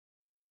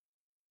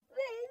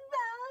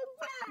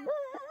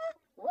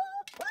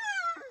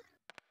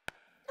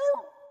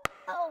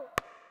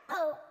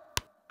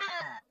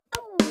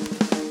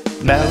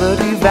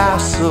Melody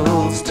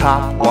Vasel's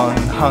top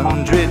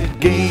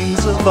 100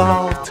 games of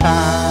all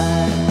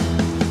time.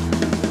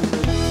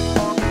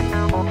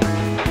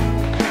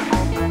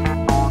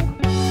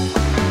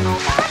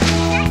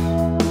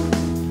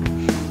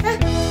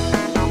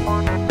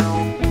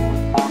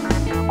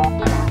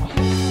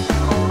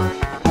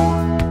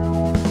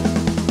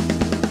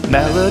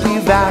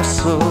 Melody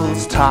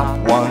Vasel's top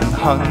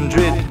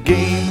 100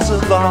 games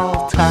of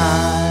all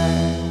time.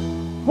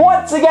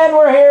 Once again,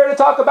 we're here to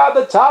talk about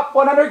the top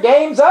 100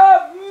 games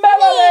of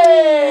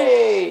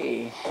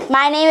Melody!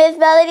 My name is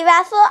Melody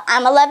Vasel.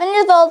 I'm 11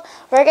 years old.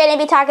 We're going to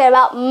be talking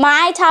about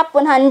my top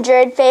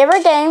 100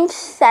 favorite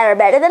games that are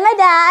better than my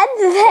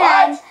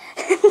dad's.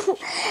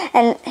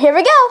 And here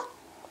we go.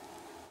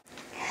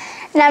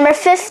 Number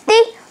 50,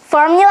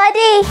 Formula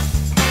D.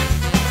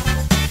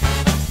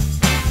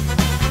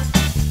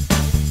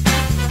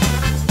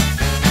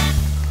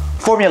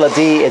 Formula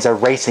D is a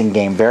racing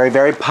game,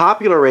 very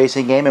popular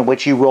racing game in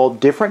which you roll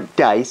different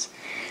dice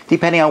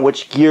depending on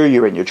which gear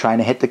you're in. You're trying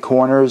to hit the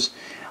corners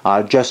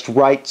just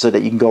right so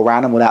that you can go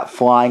around them without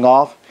flying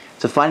off.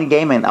 It's a fun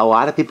game and a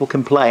lot of people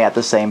can play at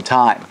the same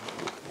time.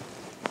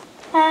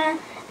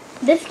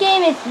 This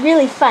game is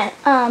really fun.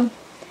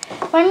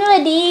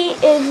 Formula D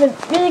is a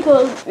really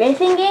cool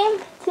racing game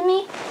to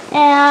me,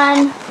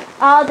 and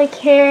all the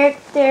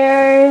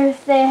characters,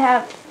 they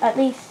have, at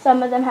least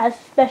some of them have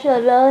special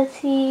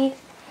abilities.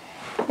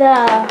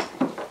 I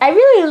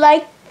really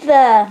like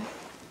the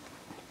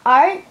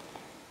art,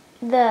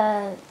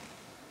 I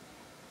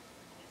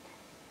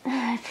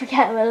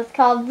forget what it's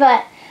called,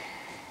 but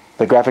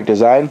The graphic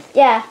design?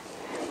 yeah,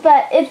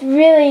 but it's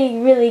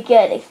really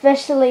good,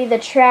 especially the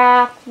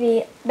track,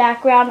 the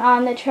background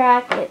on the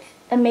track, it's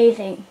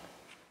amazing.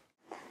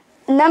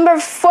 Number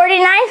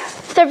 49,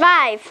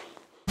 Survive.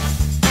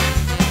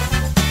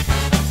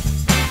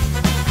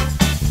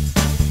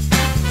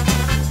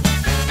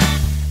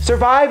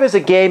 Survive is a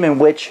game in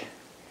which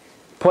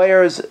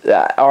players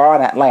are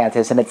on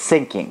Atlantis and it's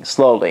sinking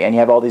slowly, and you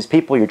have all these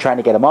people, you're trying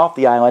to get them off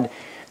the island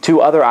to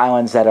other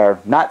islands that are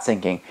not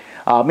sinking.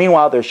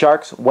 Meanwhile, there's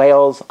sharks,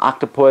 whales,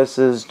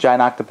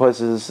 giant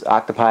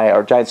octopi,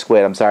 or giant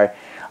squid, I'm sorry,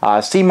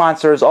 sea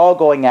monsters, all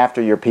going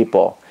after your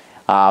people.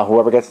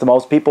 Whoever gets the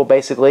most people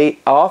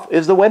basically off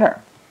is the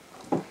winner.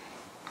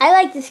 I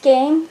like this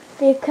game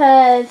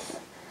because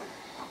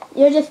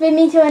you're just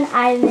swimming to an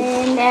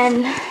island,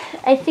 and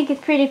I think it's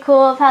pretty cool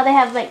of how they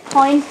have like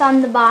points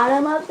on the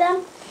bottom of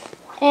them.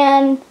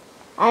 And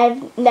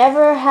I've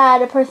never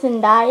had a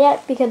person die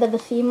yet because of a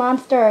sea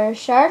monster or a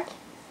shark,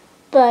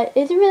 but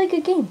it's a really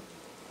good game.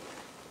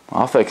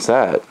 I'll fix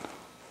that.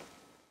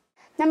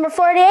 Number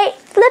 48,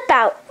 Flip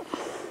Out.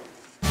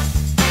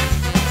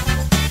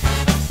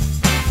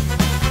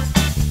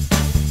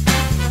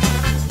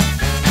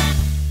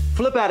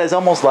 Flip Out is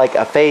almost like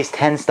a phase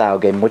 10 style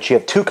game in which you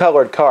have two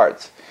colored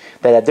cards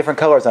that have different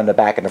colors on the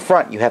back and the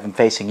front. You have them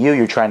facing you.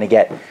 You're trying to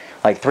get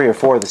like 3 or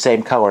 4 of the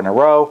same color in a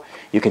row.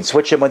 You can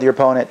switch them with your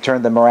opponent,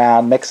 turn them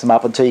around, mix them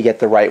up until you get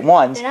the right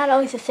ones. They're not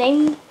always the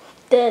same.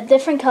 The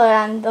different color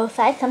on both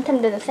sides,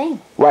 sometimes they're the same.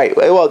 Right,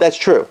 well that's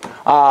true.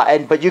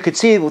 But you can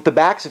see with the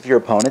backs of your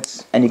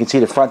opponents and you can see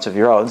the fronts of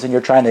your own, and you're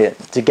trying to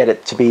get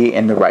it to be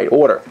in the right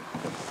order.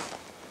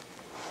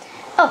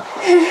 Oh,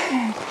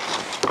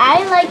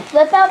 I like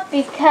Flip Out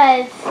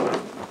because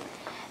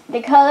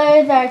the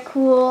colors are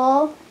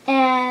cool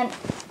and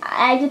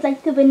I just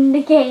like to win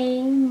the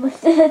game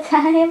most of the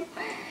time.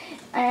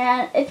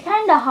 And it's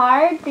kind of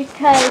hard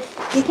because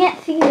you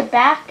can't see the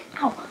back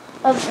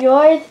of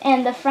yours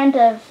and the front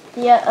of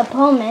the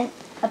opponent.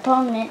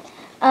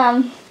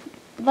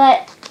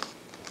 But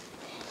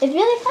it's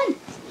really fun,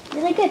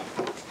 really good,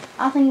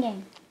 awesome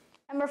game.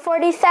 Number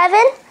 47,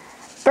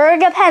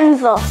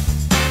 Bergapensel.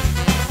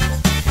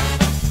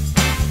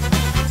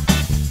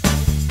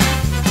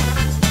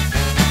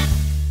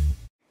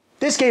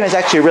 This game is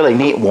actually a really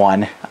neat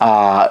one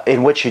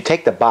in which you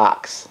take the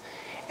box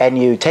and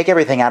you take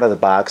everything out of the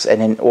box, and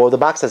then, well, the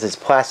box has this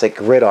plastic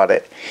grid on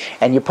it,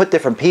 and you put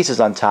different pieces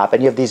on top,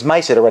 and you have these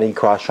mice that are running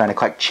across trying to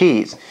collect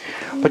cheese.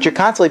 But you're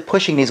constantly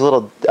pushing these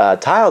little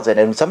tiles in,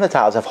 and some of the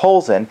tiles have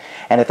holes in,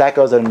 and if that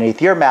goes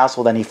underneath your mouse,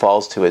 well then he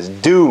falls to his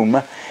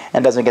doom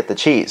and doesn't get the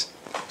cheese.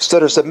 So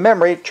there's some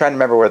memory, trying to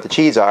remember where the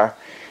cheese are,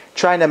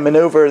 trying to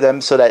maneuver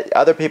them so that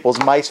other people's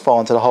mice fall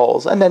into the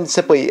holes, and then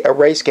simply a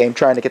race game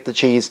trying to get the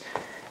cheese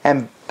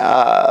and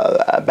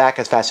back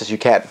as fast as you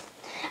can.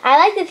 I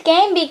like this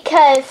game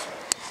because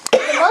the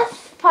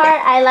most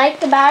part I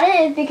liked about it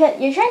is because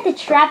you're trying to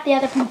trap the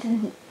other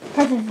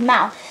person's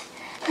mouse.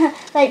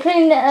 Like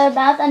putting the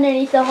mouse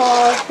underneath the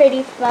hole is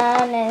pretty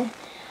fun, and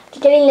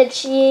getting the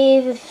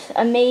cheese is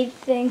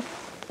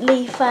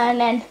amazingly fun,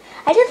 and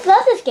I just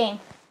love this game.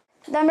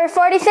 Number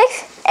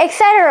 46,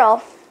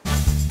 Etc.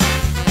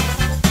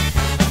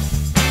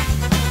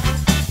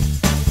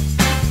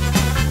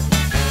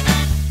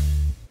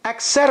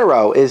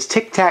 Etc. is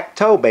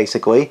tic-tac-toe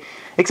basically,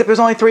 except there's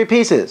only 3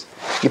 pieces.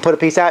 You put a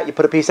piece out, you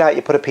put a piece out,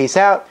 you put a piece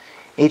out.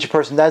 Each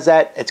person does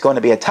that. It's going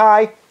to be a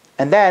tie,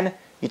 and then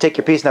You take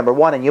your piece number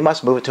 1 and you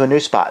must move it to a new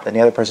spot. Then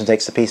the other person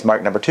takes the piece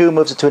marked number 2,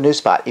 moves it to a new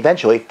spot.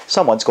 Eventually,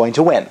 someone's going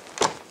to win.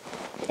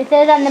 It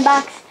says on the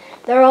box,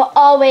 there will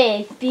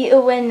always be a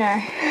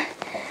winner.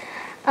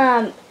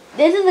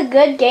 This is a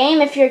good game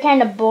if you're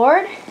kind of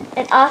bored.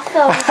 And also,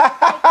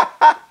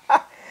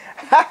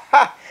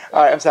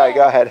 Alright, I'm sorry,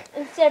 go ahead.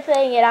 instead of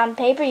playing it on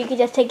paper, you could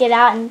just take it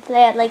out and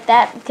play it like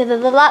that, because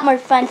it's a lot more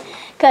fun.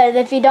 Because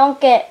if you don't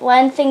get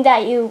one thing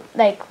that you,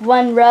 like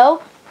one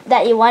row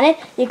that you wanted,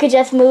 you could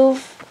just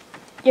move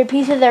your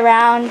pieces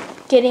around,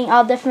 getting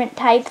all different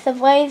types of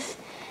ways.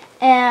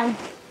 And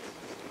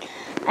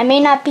I may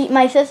not beat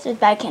my sisters,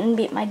 but I can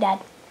beat my dad.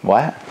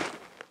 What?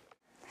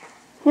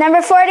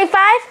 Number 45,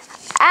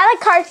 a la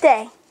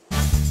carte.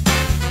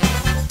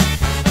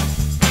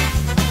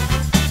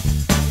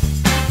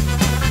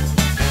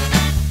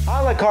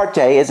 A la carte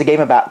is a game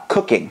about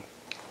cooking,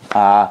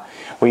 where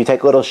you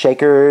take little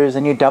shakers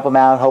and you dump them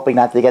out, hoping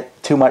not to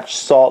get too much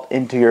salt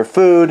into your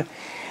food,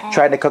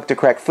 trying to cook the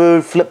correct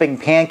food, flipping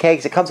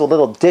pancakes. It comes with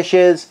little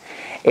dishes.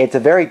 It's a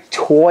very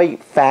toy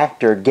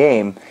factor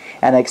game,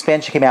 and an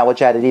expansion came out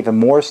which added even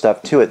more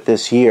stuff to it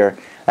this year.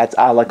 That's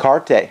a la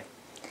carte. A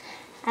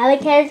la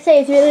carte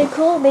is really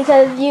cool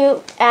because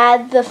you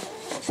add the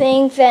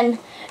things, and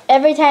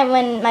every time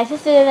when my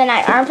sisters and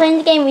I aren't playing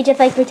the game, we just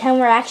like pretend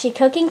we're actually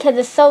cooking because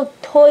it's so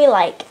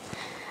toy-like.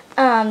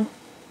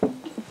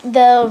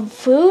 The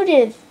food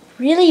is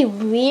really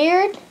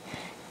weird,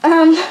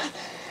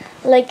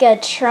 like a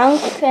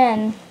trunk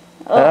and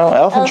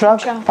Elephant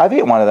trunk? I've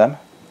eaten one of them.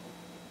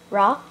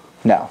 Raw?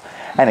 No.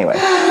 Anyway.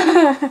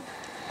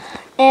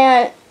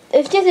 And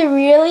it's just a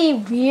really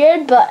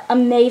weird but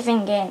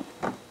amazing game.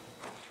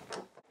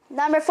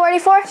 Number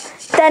 44,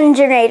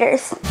 Dungeon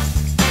Raiders.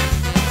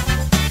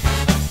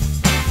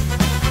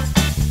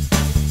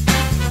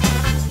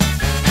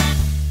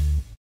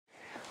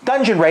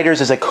 Dungeon Raiders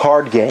is a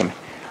card game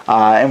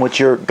in which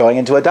you're going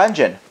into a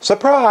dungeon.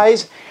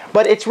 Surprise!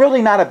 But it's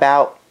really not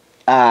about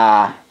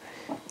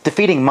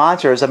defeating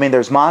monsters. I mean,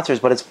 there's monsters,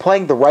 but it's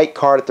playing the right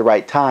card at the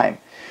right time.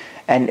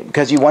 And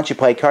because once you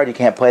play a card, you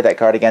can't play that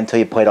card again until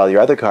you played all your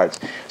other cards.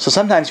 So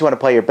sometimes you want to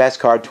play your best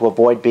card to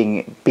avoid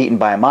being beaten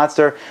by a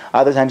monster.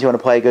 Other times you want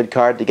to play a good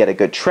card to get a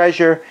good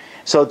treasure.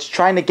 So it's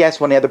trying to guess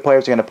when the other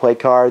players are going to play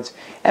cards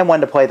and when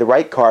to play the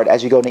right card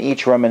as you go into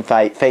each room and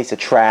face a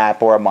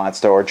trap or a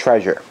monster or a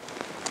treasure.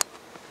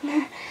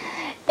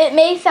 It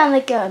may sound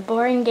like a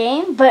boring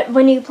game, but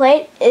when you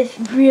play it, it's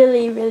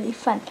really, really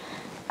fun.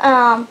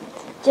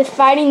 Just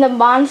fighting the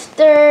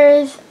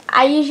monsters.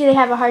 I usually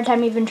have a hard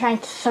time even trying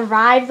to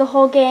survive the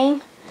whole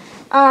game.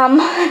 And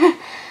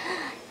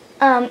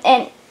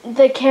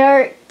the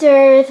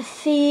characters, the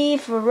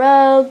thief, the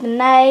rogue, the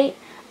knight.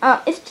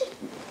 It's just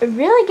a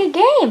really good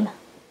game.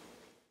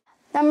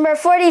 Number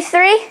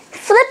 43,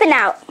 Flippin'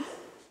 Out.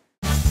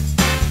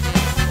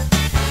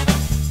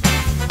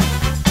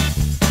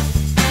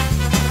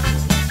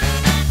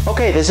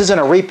 Okay, this isn't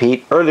a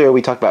repeat. Earlier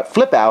we talked about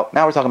Flip Out,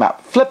 now we're talking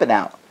about Flippin'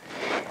 Out.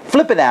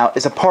 Flippin' Out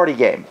is a party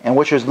game in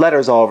which there's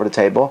letters all over the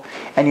table,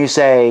 and you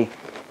say,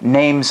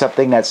 name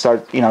something that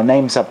starts,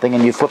 name something,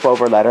 and you flip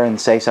over a letter and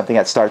say something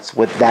that starts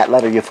with that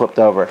letter you flipped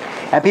over.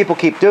 And people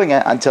keep doing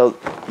it until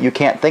you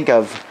can't think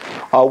of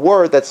a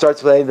word that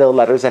starts with any of the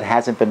letters that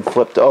hasn't been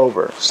flipped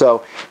over.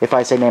 So if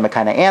I say name a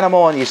kind of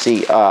animal and you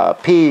see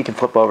P, you can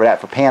flip over that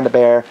for panda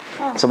bear.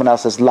 Oh. Someone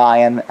else says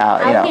lion,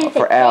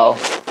 for L.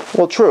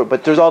 Well, true,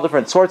 but there's all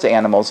different sorts of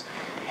animals,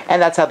 and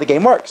that's how the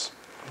game works.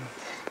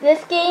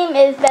 This game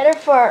is better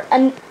for,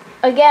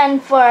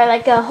 again, for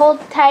like a whole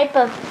type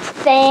of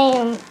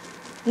same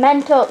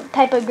mental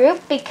type of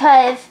group,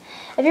 because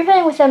if you're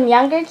playing with some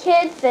younger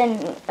kids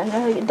and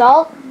an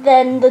adult,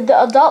 then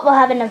the adult will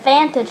have an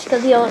advantage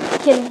because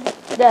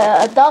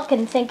the adult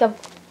can think of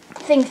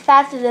things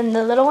faster than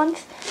the little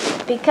ones,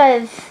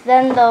 because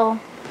then they'll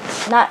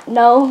not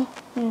know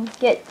and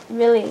get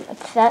really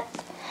upset.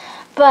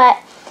 But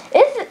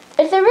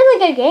it's a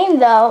really good game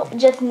though,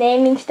 just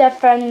naming stuff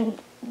from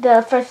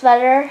the first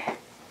letter,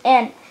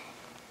 and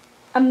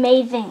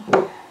amazing,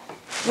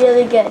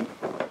 really good.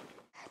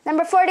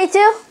 Number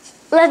 42,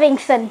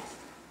 Livingston.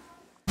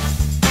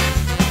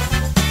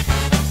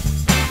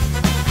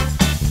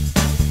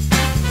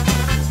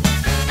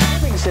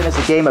 Livingston is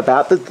a game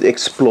about the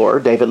explorer,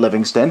 David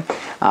Livingstone,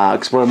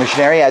 explorer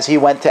missionary, as he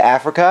went to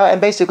Africa. And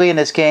basically in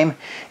this game,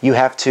 you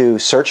have to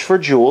search for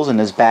jewels in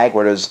his bag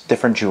where there's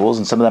different jewels,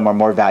 and some of them are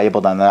more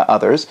valuable than the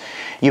others.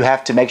 You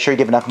have to make sure you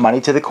give enough money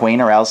to the queen,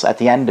 or else at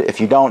the end, if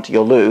you don't,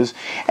 you'll lose.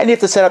 And you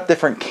have to set up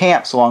different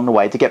camps along the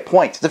way to get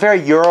points. It's a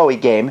very Euro-y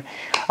game,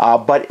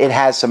 but it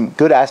has some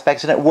good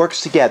aspects, and it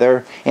works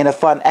together in a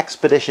fun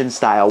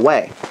expedition-style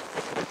way.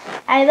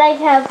 I like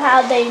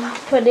how they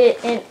put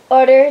it in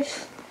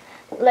orders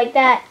like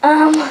that.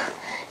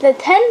 The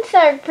tents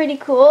are pretty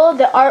cool.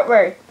 The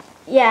artwork,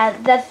 yeah,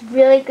 that's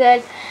really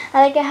good.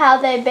 I like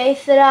how they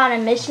base it on a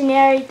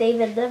missionary,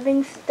 David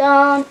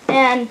Livingstone,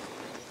 and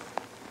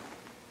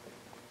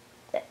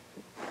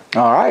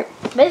all right.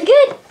 But it's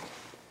good.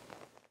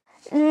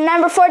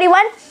 Number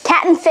 41,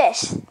 Cat and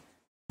Fish.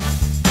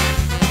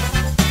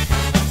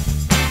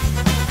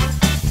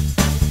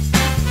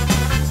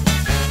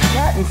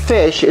 and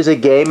Fish is a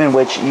game in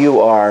which you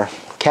are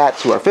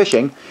cats who are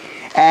fishing,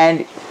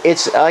 and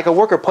it's like a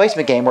worker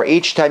placement game where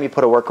each time you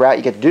put a worker out,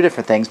 you get to do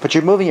different things, but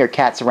you're moving your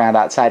cats around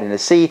outside in the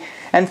sea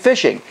and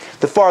fishing.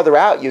 The farther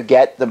out you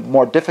get, the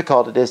more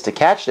difficult it is to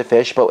catch the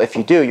fish, but if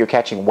you do, you're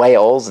catching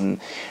whales and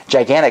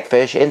gigantic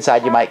fish.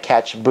 Inside you might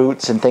catch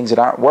boots and things that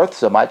aren't worth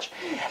so much,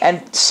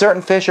 and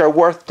certain fish are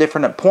worth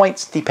different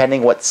points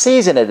depending what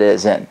season it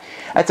is in.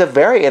 It's a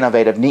very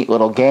innovative, neat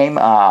little game.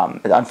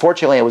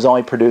 Unfortunately, it was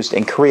only produced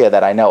in Korea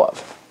that I know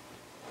of.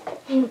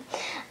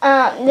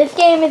 This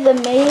game is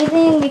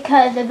amazing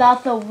because there's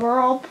also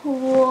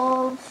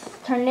whirlpools,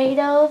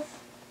 tornadoes,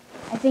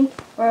 I think,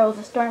 or it was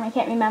a storm, I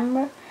can't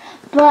remember.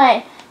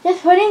 But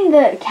just putting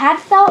the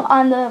cats out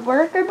on the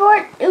worker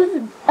board, it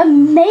was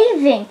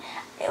amazing.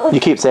 You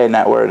keep saying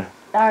that word.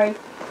 Sorry,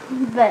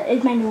 but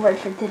it's my new word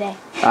for today.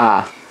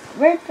 Ah.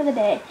 Word for the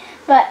day.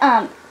 But,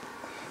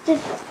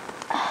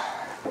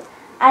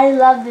 I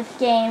love this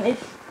game.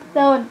 It's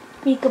so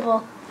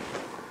unspeakable.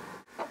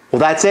 Well,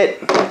 that's it.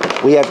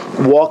 We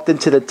have walked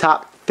into the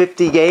top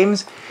 50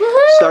 games. Woohoo!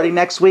 Starting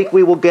next week,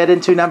 we will get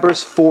into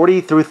numbers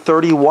 40 through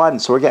 31.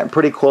 So we're getting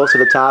pretty close to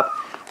the top.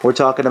 We're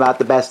talking about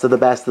the best of the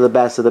best of the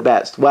best of the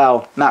best.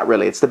 Well, not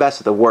really. It's the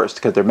best of the worst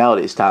because their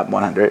melody's top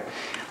 100.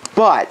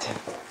 But,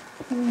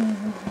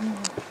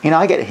 you know,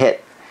 I get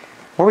hit.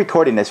 We're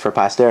recording this for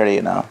posterity,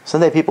 you know.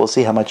 Someday people will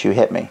see how much you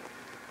hit me.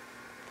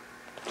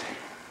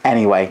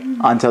 Anyway,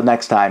 until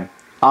next time,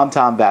 I'm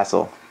Tom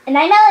Vasel. And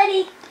I'm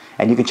Melody.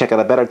 And you can check out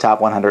a better top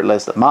 100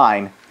 list of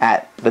mine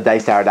at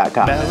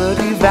thedicetower.com.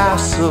 Melody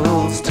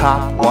Vasel's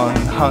top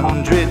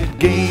 100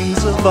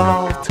 games of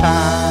all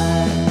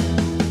time.